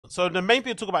So the main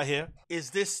thing to talk about here is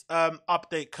this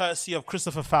update courtesy of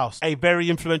Christoph Faust, a very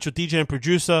influential DJ and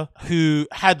producer who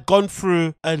had gone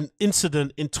through an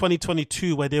incident in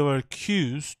 2022 where they were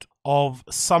accused of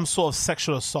some sort of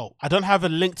sexual assault. I don't have a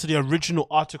link to the original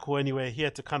article anywhere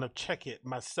here to kind of check it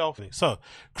myself. So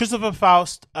Christoph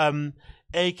Faust,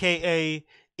 aka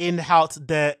Inhoud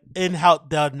der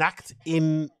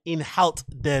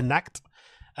Nacht,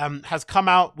 has come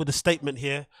out with a statement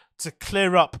here to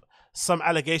clear up some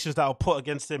allegations that were put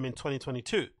against him in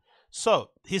 2022.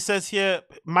 So he says here,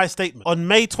 my statement. On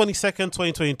May 22nd,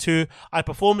 2022, I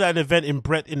performed at an event in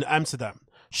Brett in Amsterdam.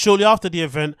 Shortly after the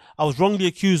event, I was wrongly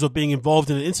accused of being involved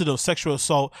in an incident of sexual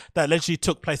assault that allegedly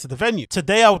took place at the venue.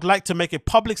 Today, I would like to make a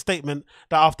public statement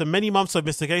that after many months of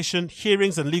investigation,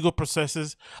 hearings and legal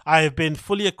processes, I have been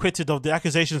fully acquitted of the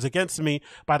accusations against me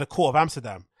by the Court of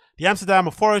Amsterdam. The Amsterdam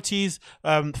authorities,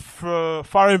 for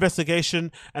thorough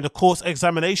investigation and the court's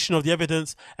examination of the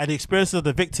evidence and the experiences of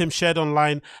the victim shared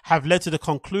online have led to the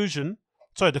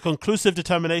conclusive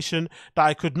determination that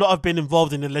I could not have been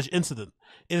involved in the alleged incident.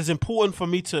 It is important for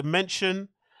me to mention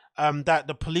that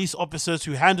the police officers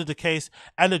who handled the case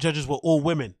and the judges were all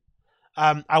women.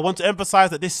 I want to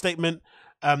emphasize that this statement,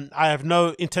 I have no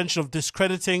intention of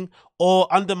discrediting or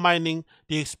undermining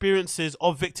the experiences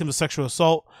of victims of sexual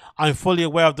assault. I am fully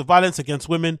aware of the violence against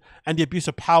women and the abuse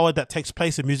of power that takes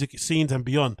place in music scenes and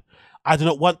beyond. I do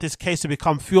not want this case to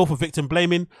become fuel for victim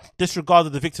blaming, disregard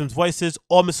of the victims' voices,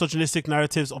 or misogynistic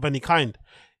narratives of any kind.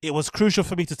 It was crucial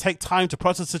for me to take time to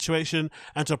process the situation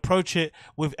and to approach it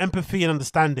with empathy and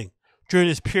understanding. During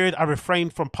this period, I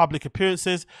refrained from public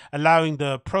appearances, allowing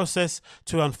the process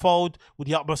to unfold with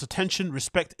the utmost attention,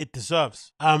 respect it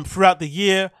deserves. Throughout the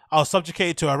year, I was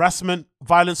subjugated to harassment,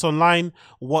 violence online,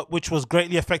 which was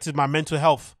greatly affected my mental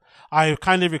health. I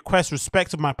kindly request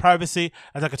respect of my privacy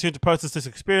as I continue to process this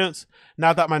experience.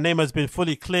 Now that my name has been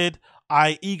fully cleared,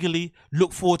 I eagerly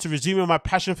look forward to resuming my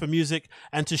passion for music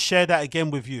and to share that again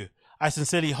with you. I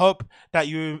sincerely hope that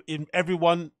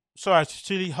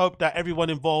everyone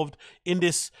involved in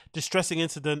this distressing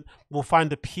incident will find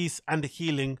the peace and the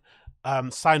healing.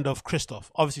 Signed off,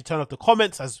 Christoph. Obviously, turn off the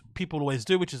comments as people always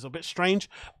do, which is a bit strange,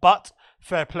 but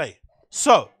fair play.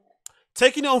 So,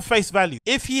 taking it on face value,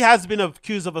 if he has been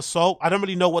accused of assault, I don't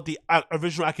really know what the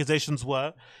original accusations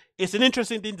were. It's an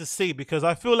interesting thing to see because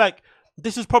I feel like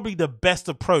this is probably the best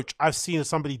approach I've seen of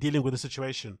somebody dealing with a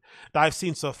situation that I've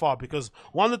seen so far. Because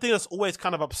one of the things that's always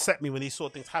kind of upset me when these sort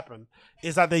of things happen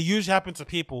is that they usually happen to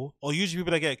people, or usually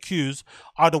people that get accused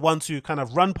are the ones who kind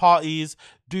of run parties,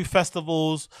 do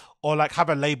festivals, or like have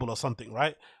a label or something,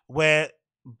 right? Where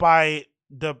by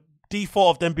the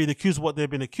default of them being accused of what they've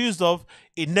been accused of,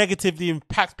 it negatively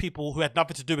impacts people who had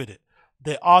nothing to do with it.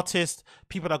 The artists,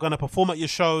 people that are going to perform at your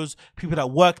shows, people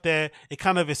that work there, it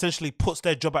kind of essentially puts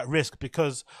their job at risk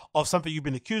because of something you've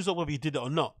been accused of, whether you did it or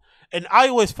not. And I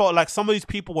always felt like some of these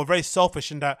people were very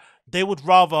selfish in that they would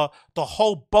rather the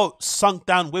whole boat sunk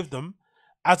down with them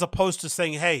as opposed to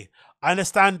saying, hey, I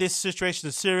understand this situation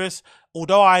is serious.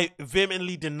 Although I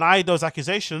vehemently deny those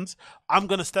accusations, I'm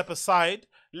going to step aside,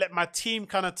 let my team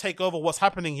kind of take over what's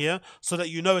happening here so that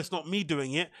you know it's not me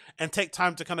doing it, and take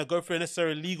time to kind of go through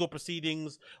necessary legal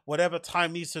proceedings, whatever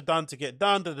time needs to done to get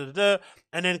done,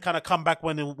 and then kind of come back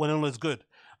when all is good.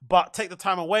 But take the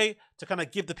time away to kind of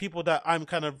give the people that I'm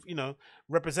kind of,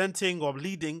 representing or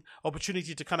leading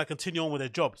opportunity to kind of continue on with their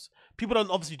jobs. People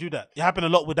don't obviously do that. It happened a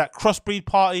lot with that crossbreed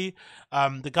party.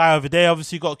 The guy over there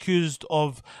obviously got accused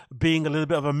of being a little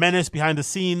bit of a menace behind the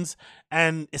scenes,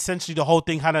 and essentially the whole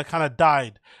thing kind of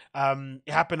died.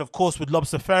 It happened, of course, with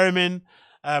Lobster Ferryman.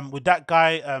 With that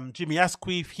guy, Jimmy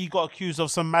Asquith, he got accused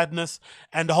of some madness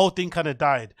and the whole thing kind of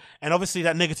died. And obviously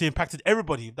that negatively impacted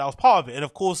everybody that was part of it. And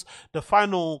of course, the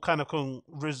final kind of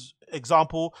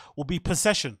example will be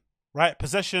Possession, right?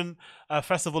 Possession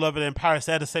festival over there in Paris,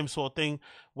 they had the same sort of thing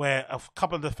where a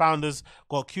couple of the founders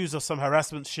got accused of some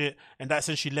harassment shit, and that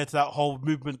essentially led to that whole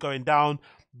movement going down.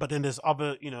 But then there's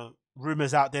other,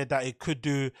 rumors out there that it could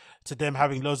do to them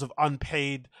having loads of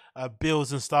unpaid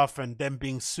bills and stuff and them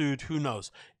being sued. Who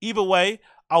knows? Either way,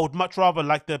 I would much rather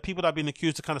like the people that have been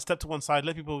accused to kind of step to one side,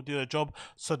 let people do their job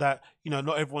so that,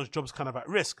 not everyone's job is kind of at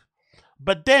risk.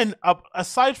 But then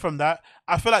aside from that,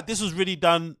 I feel like this was really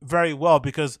done very well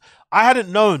because I hadn't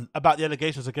known about the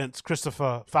allegations against Christoph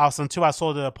Faust until I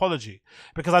saw the apology,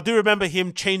 because I do remember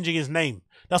him changing his name.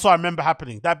 That's what I remember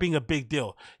happening, that being a big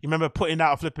deal. You remember putting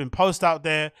out a flipping post out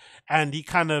there, and he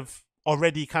kind of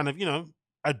already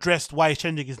addressed why he's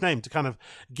changing his name to kind of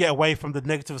get away from the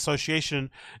negative association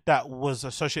that was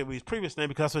associated with his previous name,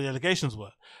 because that's what the allegations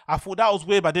were. I thought that was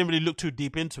weird, but I didn't really look too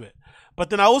deep into it. But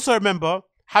then I also remember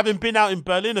having been out in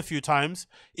Berlin a few times,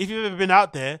 if you've ever been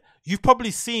out there, you've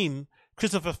probably seen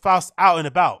Christopher Faust out and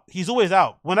about. He's always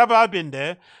out. Whenever I've been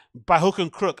there, by hook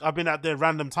and crook, I've been out there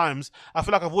random times. I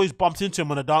feel like I've always bumped into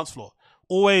him on the dance floor.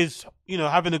 Always, you know,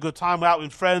 having a good time. We're out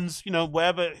with friends, you know,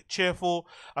 wherever, cheerful.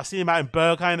 I've seen him out in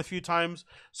Berghain a few times.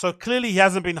 So clearly he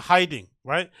hasn't been hiding,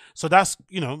 right? So that's,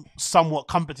 you know, somewhat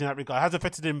comforting in that regard. It hasn't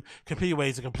affected him completely where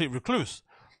he's a complete recluse.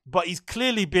 But he's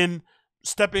clearly been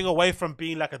stepping away from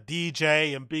being like a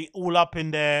DJ and being all up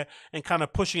in there and kind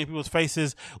of pushing in people's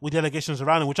faces with delegations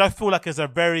around him, which I feel like is a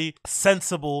very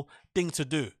sensible thing to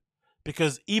do.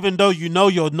 Because even though you know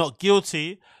you're not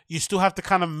guilty, you still have to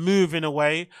kind of move in a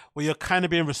way where you're kind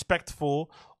of being respectful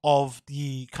of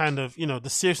the kind of, you know, the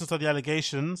seriousness of the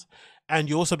allegations. And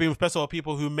you're also being respectful of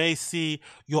people who may see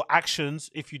your actions,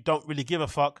 if you don't really give a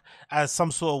fuck, as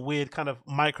some sort of weird kind of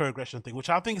microaggression thing, which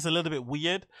I think is a little bit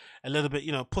weird, a little bit,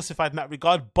 you know, pussified in that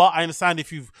regard. But I understand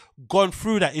if you've gone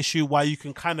through that issue why you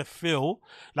can kind of feel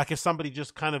like if somebody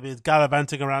just kind of is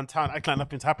gallivanting around town, acting like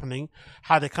nothing's happening,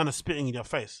 how they're kind of spitting in your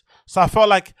face. So I felt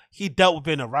like he dealt with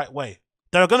it in the right way.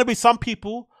 There are going to be some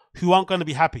people who aren't going to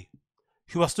be happy,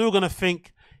 who are still going to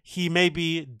think he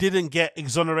maybe didn't get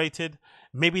exonerated.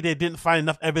 Maybe they didn't find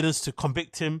enough evidence to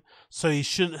convict him, so he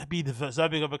shouldn't be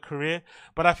deserving of a career.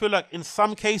 But I feel like in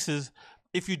some cases,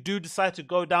 if you do decide to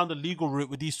go down the legal route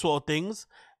with these sort of things,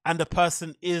 and the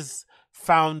person is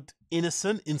found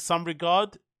innocent in some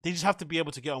regard, they just have to be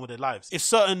able to get on with their lives. If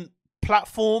certain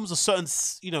platforms or certain,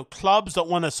 you know, clubs don't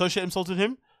want to associate themselves with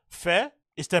him, fair.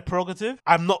 It's their prerogative.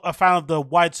 I'm not a fan of the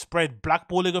widespread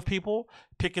blackballing of people,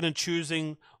 picking and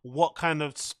choosing what kind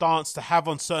of stance to have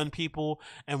on certain people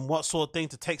and what sort of thing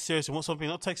to take seriously and what sort of thing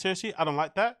not take seriously. I don't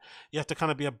like that. You have to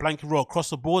kind of be a blanket rule across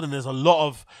the board, and there's a lot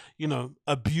of, you know,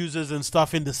 abusers and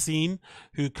stuff in the scene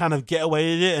who kind of get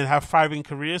away with it and have thriving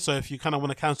careers. So if you kind of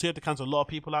want to cancel, you have to cancel a lot of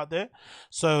people out there.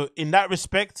 So in that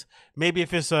respect, maybe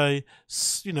if it's a,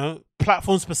 you know,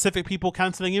 platform specific people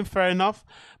cancelling him, fair enough.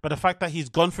 But the fact that he's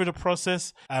gone through the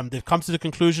process, they've come to the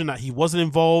conclusion that he wasn't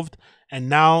involved, and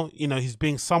now, you know, he's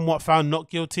being somewhat found not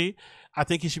guilty, I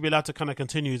think he should be allowed to kind of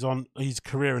continue his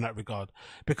career in that regard.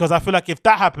 Because I feel like if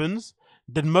that happens,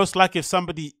 then most likely if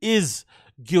somebody is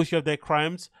guilty of their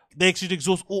crimes, they should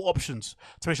exhaust all options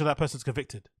to make sure that person's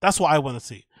convicted. That's what I want to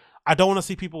see. I don't want to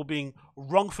see people being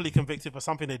wrongfully convicted for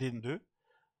something they didn't do.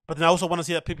 But then I also want to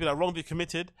see that people that are wrongly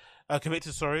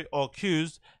or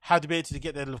accused have to be able to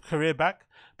get their career back.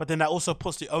 But then that also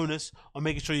puts the onus on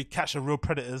making sure you catch the real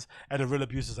predators and the real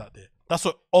abusers out there. That's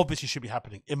what obviously should be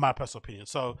happening, in my personal opinion.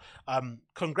 So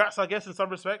congrats, I guess, in some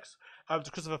respects,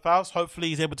 to Christopher Faust. Hopefully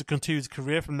he's able to continue his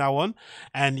career from now on,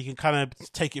 and you can kind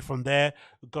of take it from there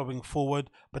going forward.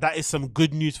 But that is some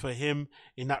good news for him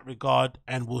in that regard,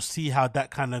 and we'll see how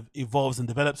that kind of evolves and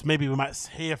develops. Maybe we might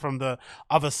hear from the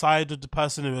other side of the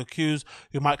person who accused,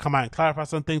 who might come out and clarify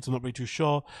some things. I'm not really too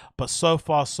sure. But so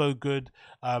far, so good.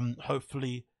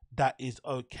 Hopefully that is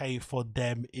okay for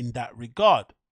them in that regard.